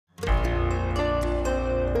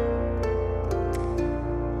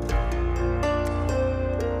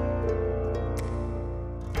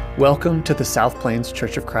Welcome to the South Plains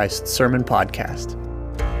Church of Christ Sermon Podcast.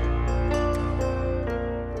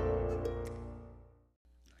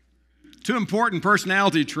 Two important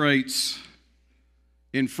personality traits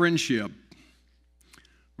in friendship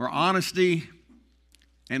are honesty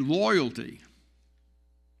and loyalty.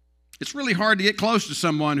 It's really hard to get close to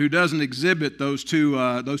someone who doesn't exhibit those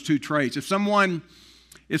two traits. If someone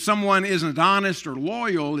isn't honest or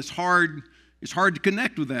loyal, it's hard to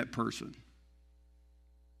connect with that person.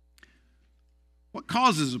 What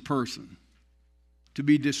causes a person to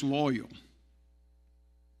be disloyal?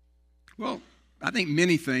 Well, I think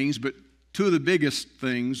many things, but two of the biggest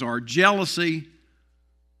things are jealousy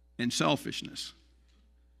and selfishness.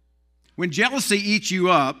 When jealousy eats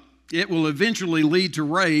you up, it will eventually lead to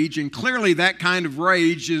rage, and clearly that kind of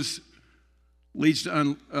rage leads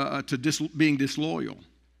to being disloyal.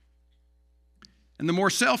 And the more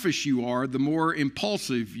selfish you are, the more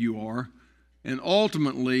impulsive you are, and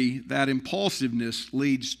ultimately that impulsiveness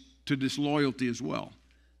leads to disloyalty as well.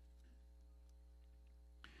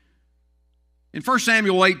 In 1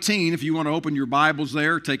 Samuel 18, if you want to open your Bibles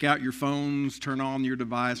there, take out your phones, turn on your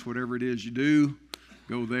device, whatever it is you do,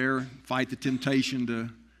 go there, fight the temptation to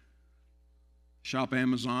shop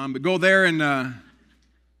Amazon. But go there and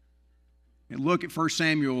look at 1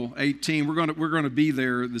 Samuel 18. We're going to be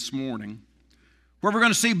there this morning, where we're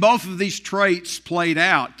going to see both of these traits played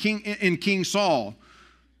out in King Saul.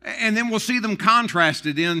 And then we'll see them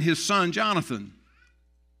contrasted in his son Jonathan.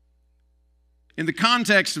 In the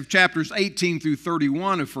context of chapters 18 through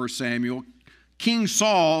 31 of 1 Samuel, King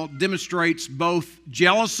Saul demonstrates both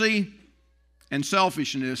jealousy and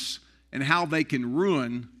selfishness and how they can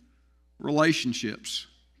ruin relationships.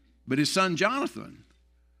 But his son Jonathan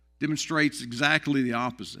demonstrates exactly the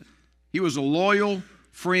opposite. He was a loyal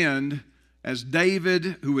friend, as David,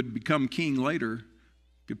 who would become king later,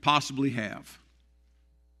 could possibly have.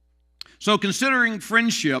 So considering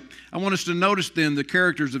friendship, I want us to notice then the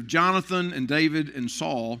characters of Jonathan and David and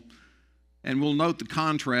Saul, and we'll note the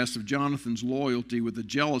contrast of Jonathan's loyalty with the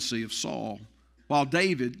jealousy of Saul, while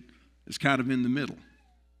David is kind of in the middle.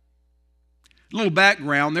 A little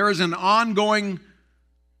background, there is an ongoing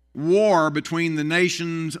war between the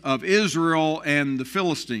nations of Israel and the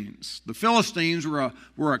Philistines. The Philistines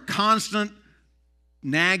were a constant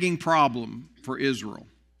nagging problem for Israel.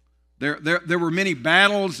 There were many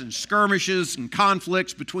battles and skirmishes and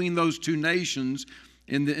conflicts between those two nations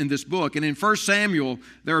in this book. And in 1 Samuel,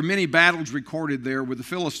 there are many battles recorded there with the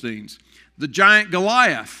Philistines. The giant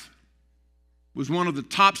Goliath was one of the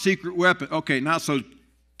top secret weapons. Okay, not so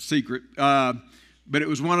secret, but it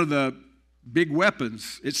was one of the big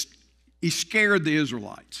weapons. He scared the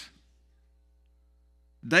Israelites.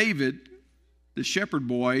 David, the shepherd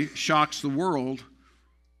boy, shocks the world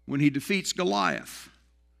when he defeats Goliath.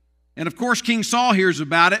 And of course, King Saul hears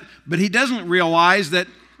about it, but he doesn't realize that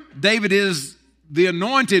David is the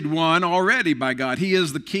anointed one already by God. He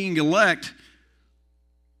is the king elect,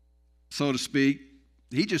 so to speak.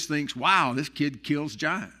 He just thinks, wow, this kid kills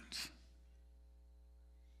giants.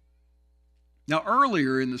 Now,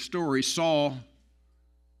 earlier in the story, Saul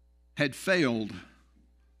had failed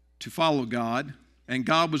to follow God, and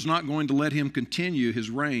God was not going to let him continue his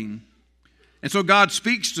reign. And so God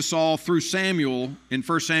speaks to Saul through Samuel in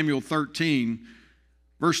 1 Samuel 13,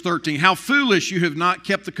 verse 13. How foolish you have not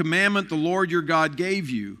kept the commandment the Lord your God gave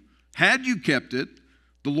you. Had you kept it,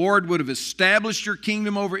 the Lord would have established your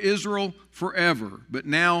kingdom over Israel forever. But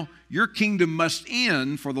now your kingdom must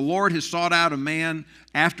end, for the Lord has sought out a man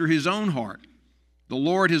after his own heart. The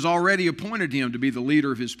Lord has already appointed him to be the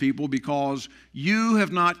leader of his people because you have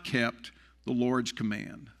not kept the Lord's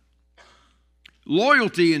command.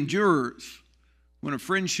 Loyalty endures when a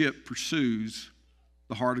friendship pursues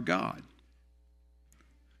the heart of God.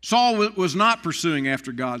 Saul was not pursuing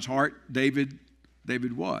after God's heart. David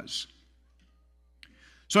was.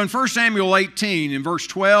 So in 1 Samuel 18, in verse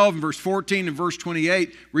 12, and verse 14, and verse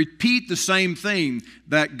 28, repeat the same thing,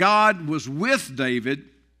 that God was with David,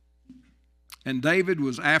 and David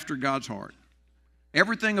was after God's heart.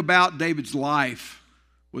 Everything about David's life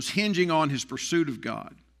was hinging on his pursuit of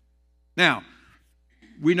God. Now,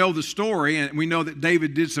 we know the story, and we know that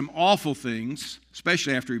David did some awful things,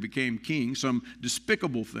 especially after he became king, some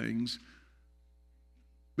despicable things.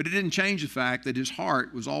 But it didn't change the fact that his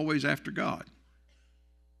heart was always after God.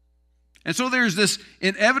 And so there's this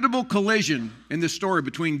inevitable collision in this story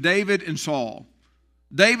between David and Saul.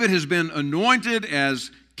 David has been anointed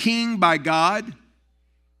as king by God,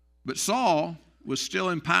 but Saul was still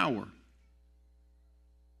in power.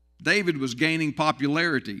 David was gaining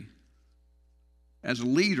popularity as a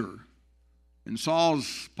leader, and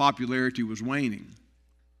Saul's popularity was waning.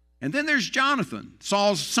 And then there's Jonathan,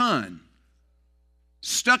 Saul's son,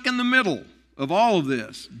 stuck in the middle of all of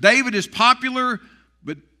this. David is popular,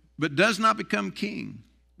 but does not become king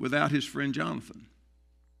without his friend Jonathan.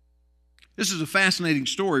 This is a fascinating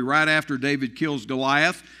story. Right after David kills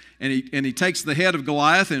Goliath, and he takes the head of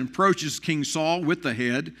Goliath and approaches King Saul with the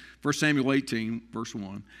head. 1 Samuel 18, verse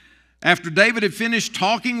 1. After David had finished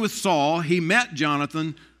talking with Saul, he met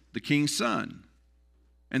Jonathan, the king's son.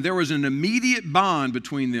 And there was an immediate bond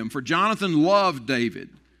between them, for Jonathan loved David.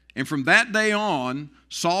 And from that day on,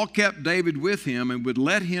 Saul kept David with him and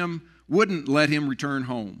wouldn't let him return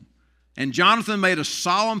home. And Jonathan made a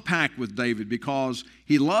solemn pact with David because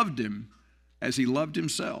he loved him as he loved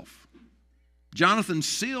himself. Jonathan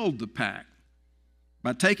sealed the pact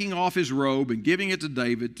by taking off his robe and giving it to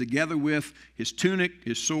David, together with his tunic,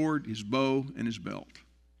 his sword, his bow, and his belt.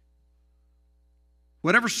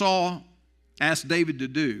 Whatever Saul asked David to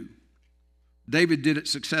do, David did it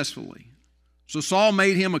successfully. So Saul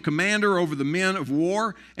made him a commander over the men of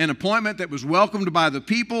war, an appointment that was welcomed by the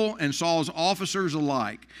people and Saul's officers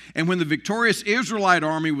alike. And when the victorious Israelite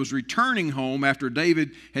army was returning home after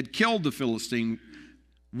David had killed the Philistine,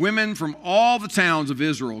 women from all the towns of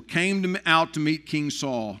Israel came out to meet King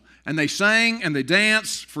Saul. And they sang and they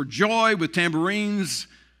danced for joy with tambourines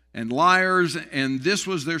and lyres, and this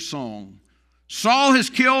was their song. Saul has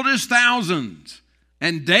killed his thousands,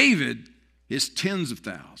 and David his tens of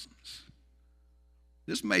thousands.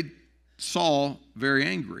 This made Saul very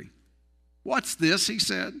angry. What's this, he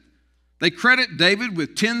said. They credit David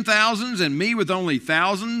with 10,000s and me with only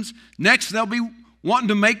thousands. Next, they'll be wanting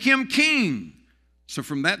to make him king. So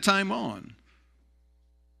from that time on,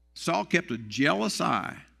 Saul kept a jealous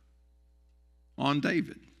eye on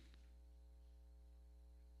David.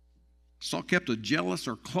 Saul kept a jealous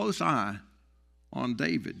or close eye on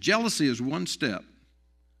David. Jealousy is one step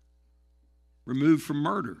removed from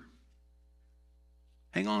murder.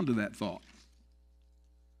 Hang on to that thought.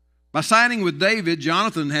 By siding with David,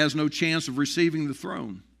 Jonathan has no chance of receiving the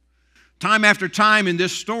throne. Time after time in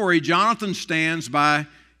this story, Jonathan stands by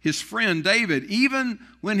his friend David, even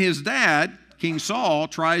when his dad, King Saul,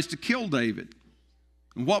 tries to kill David.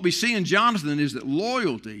 And what we see in Jonathan is that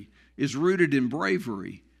loyalty is rooted in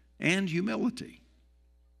bravery and humility.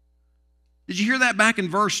 Did you hear that back in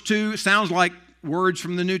verse 2? It sounds like words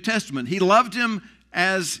from the New Testament. He loved him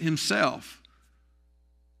as himself.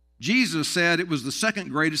 Jesus said it was the second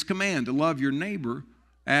greatest command, to love your neighbor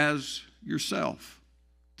as yourself,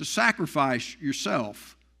 to sacrifice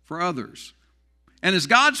yourself for others. And as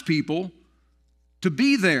God's people, to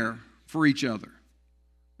be there for each other.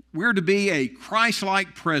 We're to be a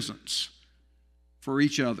Christ-like presence for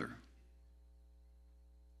each other.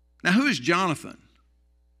 Now, who is Jonathan?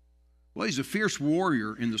 Well, he's a fierce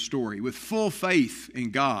warrior in the story with full faith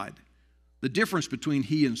in God. The difference between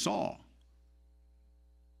he and Saul.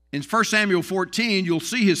 In 1 Samuel 14, you'll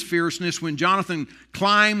see his fierceness when Jonathan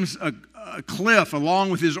climbs a cliff along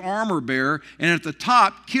with his armor bearer, and at the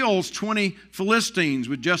top kills 20 Philistines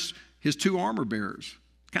with just his two armor bearers.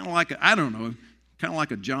 Kind of like, kind of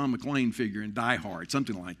like a John McClane figure in Die Hard,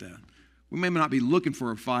 something like that. We may not be looking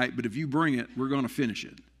for a fight, but if you bring it, we're going to finish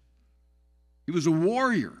it. He was a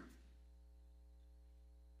warrior.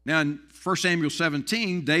 Now, in 1 Samuel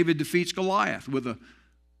 17, David defeats Goliath with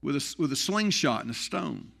a slingshot and a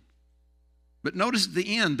stone. But notice at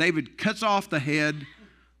the end, David cuts off the head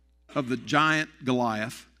of the giant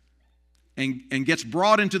Goliath and gets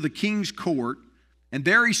brought into the king's court. And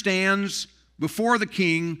there he stands before the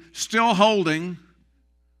king, still holding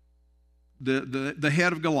the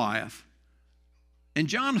head of Goliath. And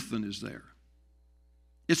Jonathan is there.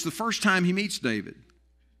 It's the first time he meets David.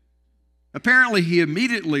 Apparently, he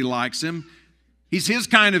immediately likes him. He's his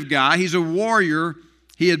kind of guy. He's a warrior.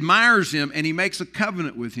 He admires him, and he makes a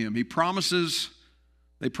covenant with him. They promise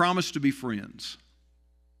to be friends.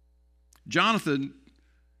 Jonathan,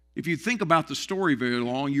 if you think about the story very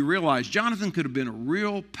long, you realize Jonathan could have been a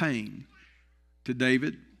real pain to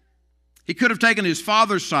David. He could have taken his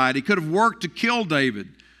father's side. He could have worked to kill David.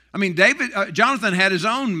 I mean, Jonathan had his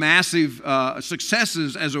own massive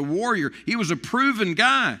successes as a warrior. He was a proven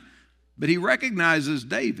guy, but he recognizes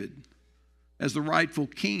David as the rightful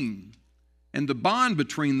king. And the bond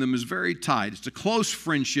between them is very tight. It's a close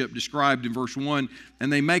friendship described in verse 1,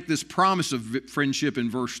 and they make this promise of friendship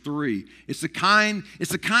in verse 3. It's the kind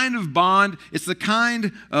of bond, it's the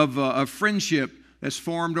kind of friendship that's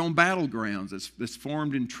formed on battlegrounds, that's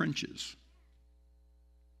formed in trenches.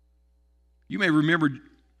 You may remember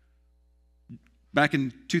back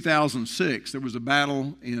in 2006, there was a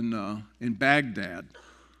battle in Baghdad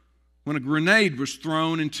when a grenade was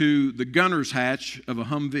thrown into the gunner's hatch of a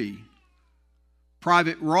Humvee.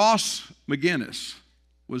 Private Ross McGinnis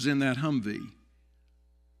was in that Humvee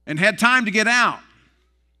and had time to get out.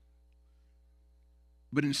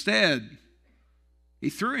 But instead, he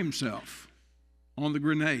threw himself on the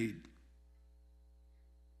grenade.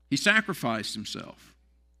 He sacrificed himself.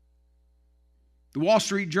 The Wall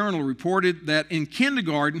Street Journal reported that in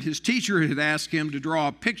kindergarten, his teacher had asked him to draw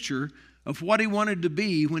a picture of what he wanted to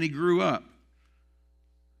be when he grew up.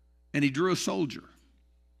 And he drew a soldier.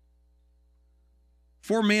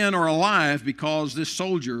 4 men are alive because this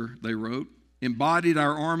soldier, they wrote, embodied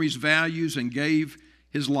our Army's values and gave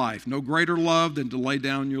his life. No greater love than to lay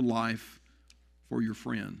down your life for your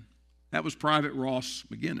friend. That was Private Ross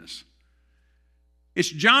McGinnis. It's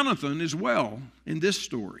Jonathan as well in this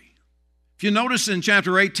story. If you notice in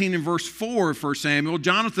chapter 18 and verse 4 of 1 Samuel,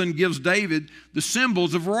 Jonathan gives David the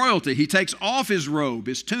symbols of royalty. He takes off his robe,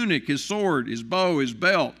 his tunic, his sword, his bow, his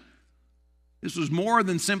belt. This was more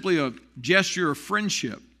than simply a gesture of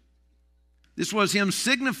friendship. This was him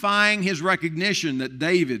signifying his recognition that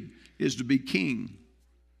David is to be king.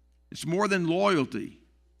 It's more than loyalty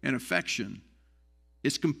and affection.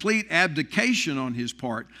 It's complete abdication on his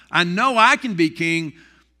part. I know I can be king,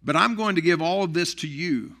 but I'm going to give all of this to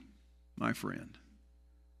you, my friend.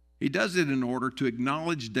 He does it in order to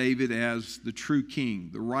acknowledge David as the true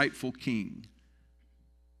king, the rightful king.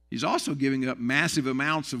 He's also giving up massive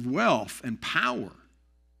amounts of wealth and power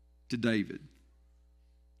to David.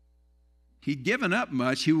 He'd given up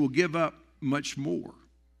much, he will give up much more.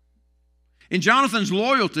 In Jonathan's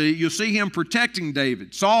loyalty, you'll see him protecting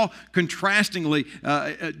David. Saul, contrasting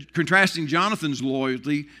Jonathan's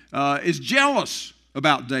loyalty, is jealous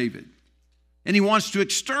about David. And he wants to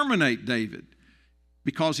exterminate David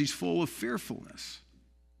because he's full of fearfulness.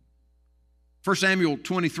 1 Samuel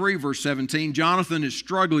 23, verse 17, Jonathan is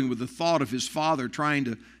struggling with the thought of his father trying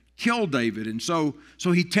to kill David. And so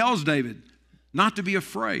he tells David not to be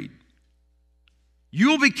afraid.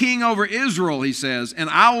 You'll be king over Israel, he says, and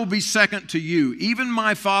I will be second to you. Even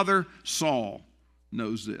my father Saul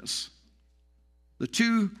knows this. The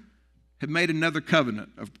two have made another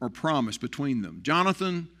covenant or promise between them.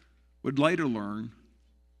 Jonathan would later learn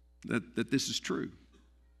that this is true.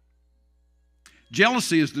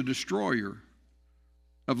 Jealousy is the destroyer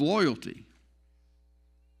of loyalty.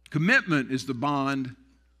 Commitment is the bond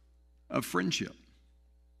of friendship.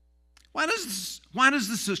 Why does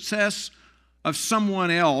the success of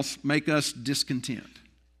someone else make us discontent?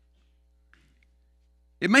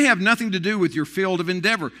 It may have nothing to do with your field of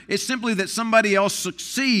endeavor. It's simply that somebody else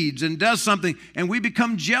succeeds and does something and we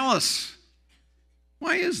become jealous.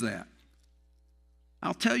 Why is that?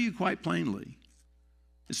 I'll tell you quite plainly.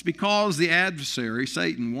 It's because the adversary,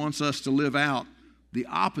 Satan, wants us to live out the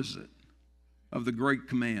opposite of the great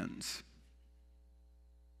commands.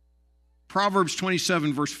 Proverbs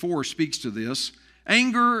 27 verse 4 speaks to this.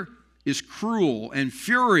 Anger is cruel and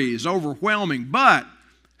fury is overwhelming, but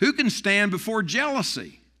who can stand before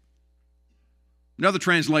jealousy? Another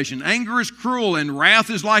translation, anger is cruel and wrath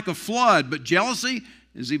is like a flood, but jealousy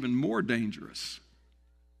is even more dangerous.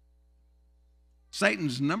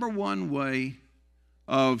 Satan's number one way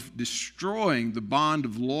of destroying the bond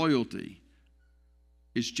of loyalty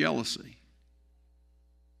is jealousy.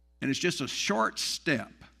 And it's just a short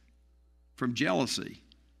step from jealousy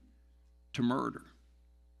to murder.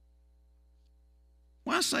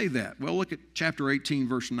 Why say that? Well, look at chapter 18,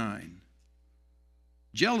 verse 9.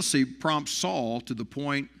 Jealousy prompts Saul to the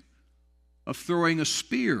point of throwing a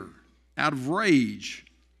spear out of rage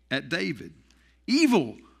at David.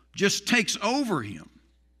 Evil just takes over him.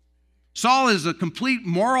 Saul is a complete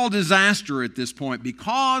moral disaster at this point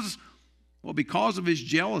because of his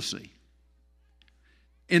jealousy.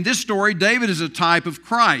 In this story, David is a type of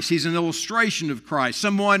Christ. He's an illustration of Christ,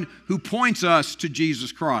 someone who points us to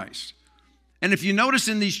Jesus Christ. And if you notice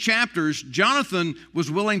in these chapters, Jonathan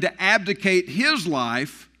was willing to abdicate his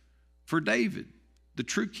life for David, the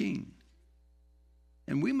true king.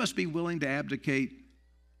 And we must be willing to abdicate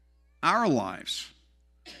our lives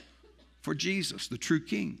for Jesus, the true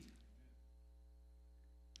king.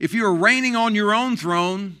 If you are reigning on your own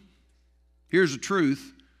throne, here's the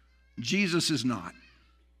truth, Jesus is not.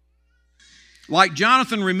 Like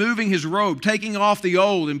Jonathan removing his robe, taking off the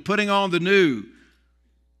old and putting on the new,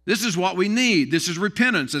 this is what we need. This is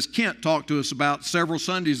repentance, as Kent talked to us about several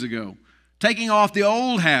Sundays ago. Taking off the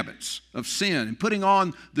old habits of sin and putting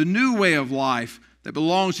on the new way of life that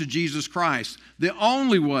belongs to Jesus Christ. The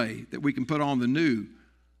only way that we can put on the new,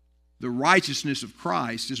 the righteousness of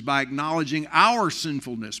Christ, is by acknowledging our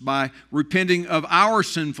sinfulness, by repenting of our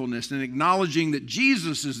sinfulness and acknowledging that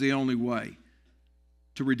Jesus is the only way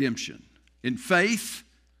to redemption. In faith,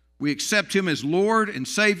 We accept him as Lord and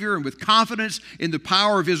Savior, and with confidence in the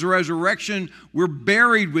power of his resurrection, we're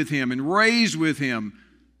buried with him and raised with him,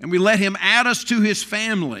 and we let him add us to his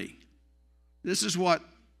family. This is what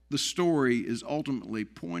the story is ultimately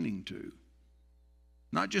pointing to.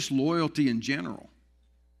 Not just loyalty in general,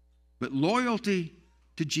 but loyalty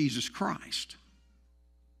to Jesus Christ.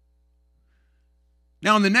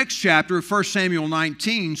 Now, in the next chapter of 1 Samuel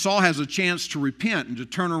 19, Saul has a chance to repent and to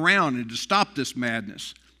turn around and to stop this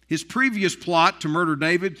madness. His previous plot to murder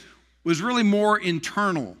David was really more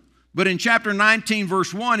internal. But in chapter 19,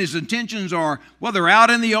 verse 1, his intentions are, well, they're out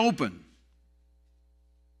in the open.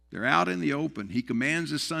 They're out in the open. He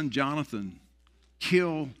commands his son Jonathan,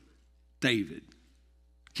 kill David.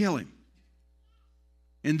 Kill him.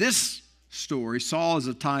 In this story, Saul is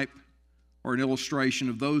a type or an illustration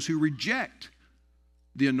of those who reject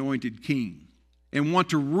the anointed king and want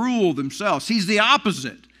to rule themselves. He's the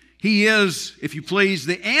opposite. He is, if you please,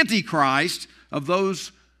 the antichrist of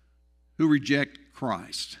those who reject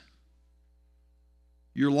Christ.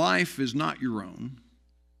 Your life is not your own.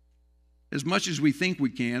 As much as we think we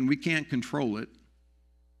can't control it.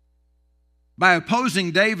 By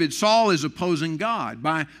opposing David, Saul is opposing God.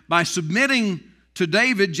 By submitting to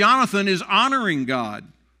David, Jonathan is honoring God.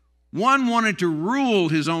 One wanted to rule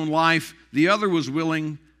his own life, the other was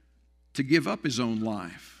willing to give up his own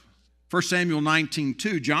life. 1 Samuel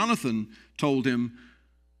 19:2, Jonathan told him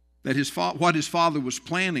that what his father was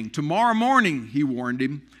planning. Tomorrow morning, he warned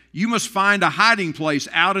him, you must find a hiding place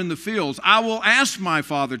out in the fields. I will ask my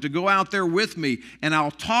father to go out there with me, and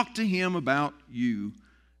I'll talk to him about you,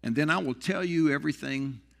 and then I will tell you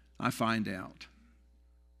everything I find out.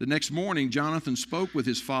 The next morning, Jonathan spoke with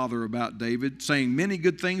his father about David, saying many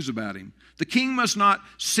good things about him. The king must not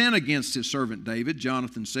sin against his servant David,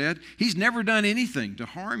 Jonathan said. He's never done anything to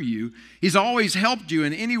harm you. He's always helped you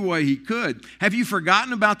in any way he could. Have you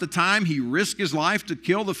forgotten about the time he risked his life to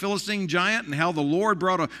kill the Philistine giant and how the Lord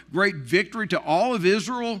brought a great victory to all of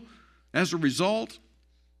Israel as a result?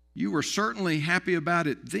 You were certainly happy about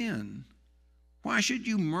it then. Why should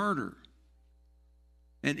you murder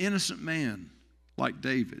an innocent man like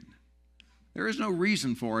David? There is no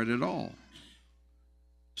reason for it at all.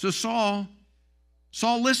 So Saul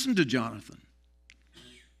listened to Jonathan,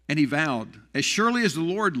 and he vowed, as surely as the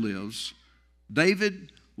Lord lives,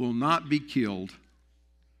 David will not be killed.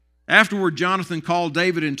 Afterward, Jonathan called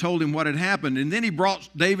David and told him what had happened, and then he brought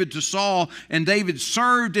David to Saul, and David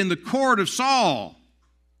served in the court of Saul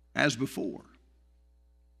as before.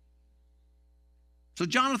 So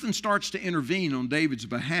Jonathan starts to intervene on David's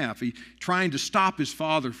behalf. He's trying to stop his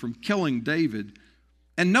father from killing David.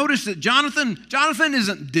 And notice that Jonathan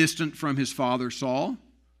isn't distant from his father, Saul.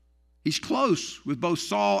 He's close with both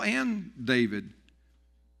Saul and David.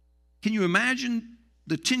 Can you imagine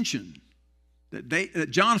the tension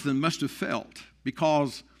that Jonathan must have felt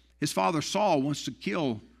because his father Saul wants to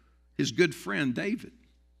kill his good friend David?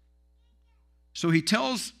 So he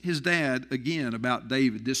tells his dad again about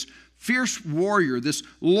David, this fierce warrior, this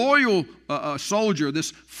loyal soldier,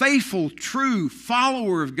 this faithful, true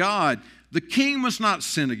follower of God. The king must not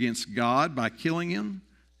sin against God by killing him.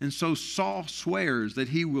 And so Saul swears that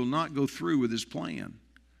he will not go through with his plan.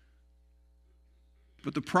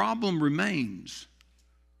 But the problem remains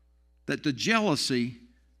that the jealousy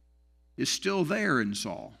is still there in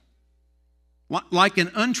Saul. Like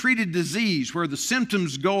an untreated disease where the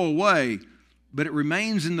symptoms go away, but it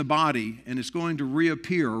remains in the body and it's going to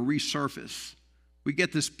reappear or resurface. We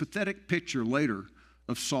get this pathetic picture later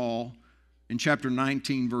of Saul in chapter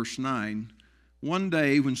 19, verse 9. One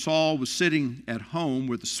day when Saul was sitting at home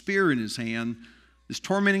with a spear in his hand, this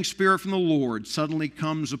tormenting spirit from the Lord suddenly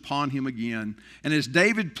comes upon him again. And as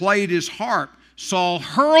David played his harp, Saul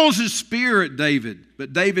hurls his spear at David.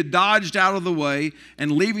 But David dodged out of the way,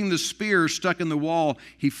 and leaving the spear stuck in the wall,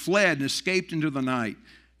 he fled and escaped into the night.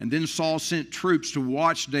 And then Saul sent troops to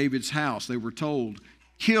watch David's house. They were told,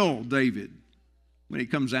 kill David when he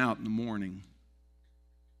comes out in the morning.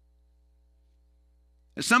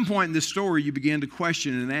 At some point in this story, you begin to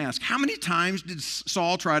question and ask, how many times did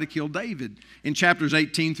Saul try to kill David in chapters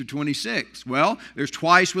 18 through 26? Well, there's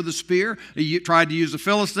twice with a spear. He tried to use the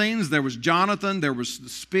Philistines. There was Jonathan. There was the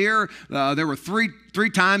spear. There were three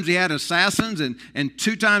times he had assassins and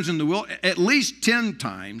 2 times in the wilderness, at least 10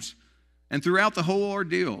 times. And throughout the whole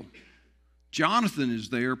ordeal, Jonathan is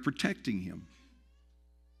there protecting him.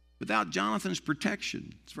 Without Jonathan's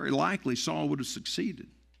protection, it's very likely Saul would have succeeded.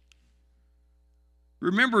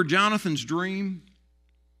 Remember Jonathan's dream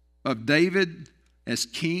of David as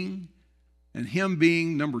king and him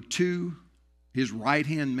being number 2, his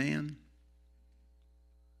right-hand man?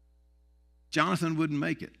 Jonathan wouldn't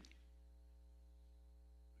make it.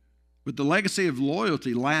 But the legacy of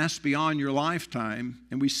loyalty lasts beyond your lifetime,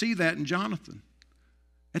 and we see that in Jonathan.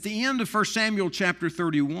 At the end of 1 Samuel chapter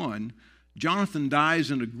 31, Jonathan dies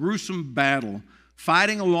in a gruesome battle,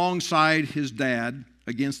 fighting alongside his dad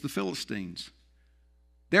against the Philistines.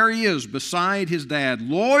 There he is beside his dad,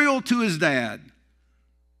 loyal to his dad,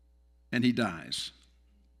 and he dies.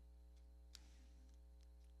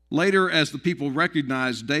 Later, as the people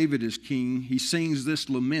recognize David as king, he sings this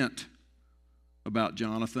lament about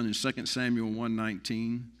Jonathan in 2 Samuel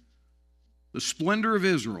 1:19. The splendor of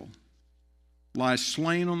Israel lies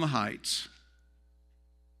slain on the heights.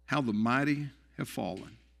 How the mighty have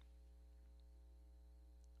fallen.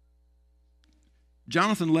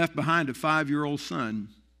 Jonathan left behind a 5-year-old son.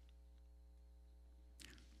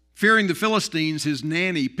 Fearing the Philistines, his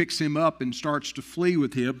nanny picks him up and starts to flee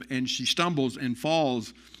with him, and she stumbles and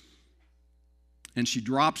falls, and she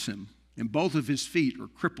drops him, and both of his feet are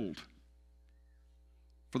crippled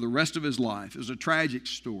for the rest of his life. It was a tragic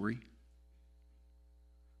story.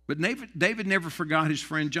 But David never forgot his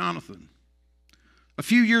friend Jonathan. A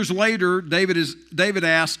few years later, David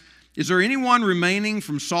asked, "Is there anyone remaining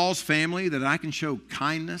from Saul's family that I can show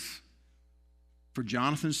kindness for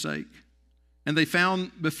Jonathan's sake?" And they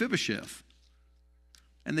found Mephibosheth,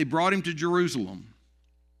 and they brought him to Jerusalem.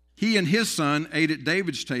 He and his son ate at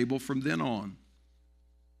David's table from then on.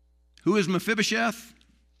 Who is Mephibosheth?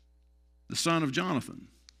 The son of Jonathan,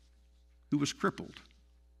 who was crippled.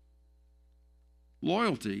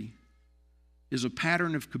 Loyalty is a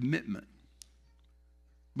pattern of commitment,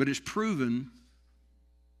 but it's proven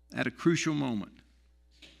at a crucial moment.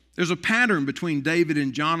 There's a pattern between David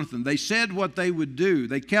and Jonathan. They said what they would do.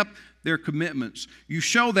 They kept their commitments. You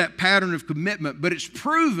show that pattern of commitment, but it's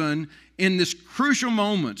proven in this crucial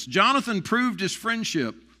moments. Jonathan proved his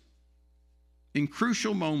friendship in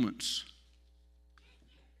crucial moments.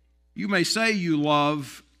 You may say you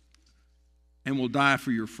love and will die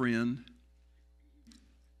for your friend,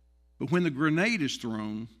 but when the grenade is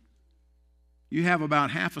thrown, you have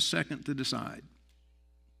about half a second to decide.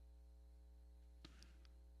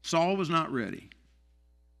 Saul was not ready,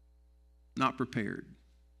 not prepared.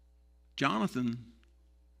 Jonathan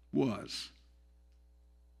was.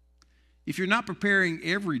 If you're not preparing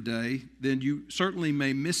every day, then you certainly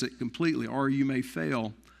may miss it completely, or you may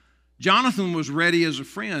fail. Jonathan was ready as a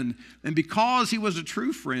friend, and because he was a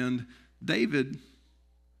true friend, David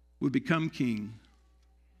would become king.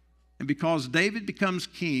 And because David becomes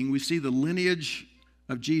king, we see the lineage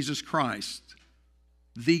of Jesus Christ,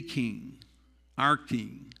 the King, our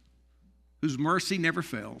King, whose mercy never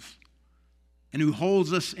fails and who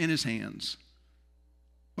holds us in his hands.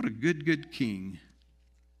 What a good, good King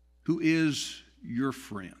who is your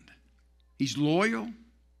friend. He's loyal.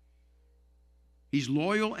 He's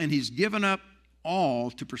loyal, and he's given up all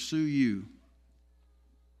to pursue you.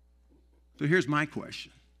 So here's my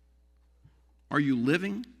question. Are you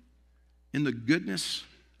living in the goodness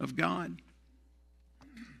of God?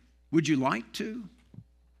 Would you like to?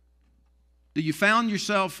 Do you find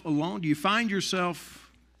yourself alone? Do you find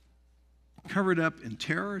yourself covered up in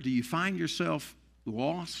terror? Do you find yourself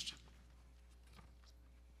lost?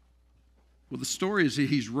 Well, the story is that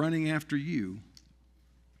he's running after you.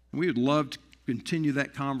 And we would love to continue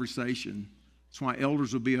that conversation. That's why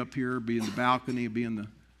elders will be up here, be in the balcony, be in the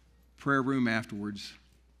prayer room afterwards,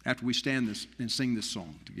 after we stand this and sing this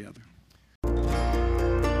song together.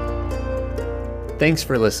 Thanks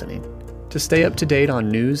for listening. To stay up to date on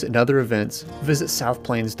news and other events, visit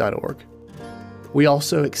southplains.org. We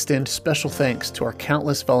also extend special thanks to our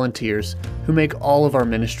countless volunteers who make all of our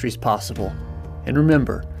ministries possible. And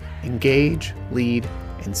remember, engage, lead,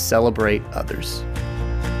 and celebrate others.